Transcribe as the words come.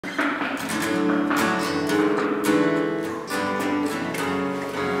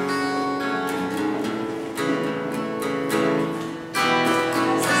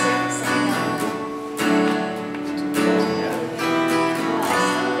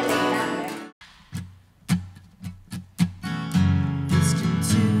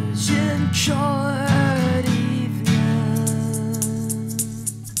short evening.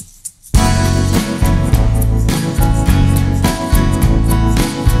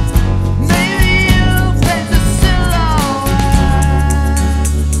 Maybe you'll paint the silhouette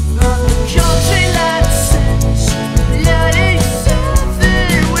of the country lights since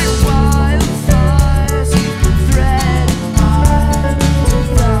 '87 with wildfires threading mine to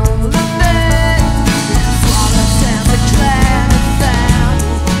follow the men. Swallows and the clan have found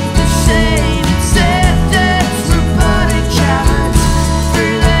the same acceptance through burning cabins,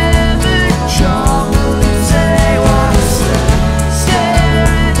 through living jungles. They wanna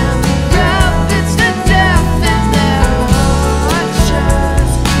staring at the rapids to death in their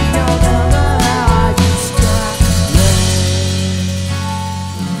arches. You'll never hide your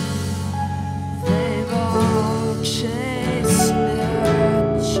they've all chased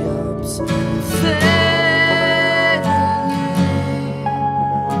their jobs fatally.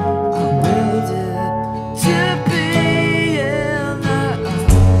 I waited to be in the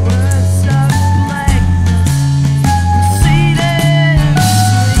hours of blackness, seated in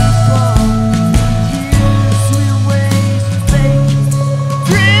sleep on years we waste vacant,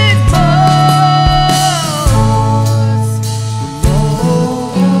 drink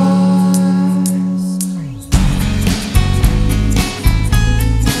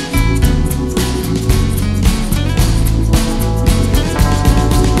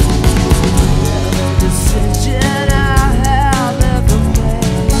decision I have ever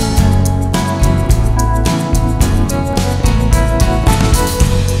made.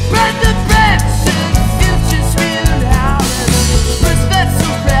 Read the breaths and futures spewed out, respect so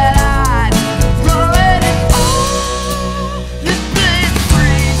red-eyed, rolling it all. The blade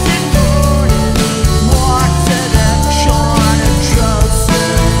freezing morning, walked to the corner,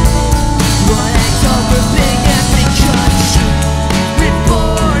 trusted. What hangs over big empty country,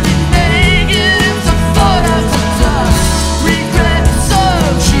 reborn and naked into photos of dust. Regret so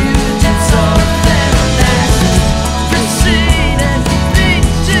huge and so feminine. Receding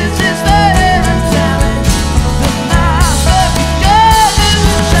beaches is the heritage. The mouth of the garden,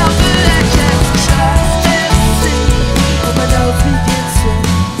 shelter that can't trust and see. My nose begins to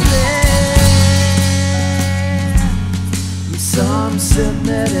bleed. Some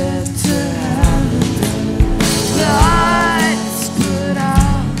submitted to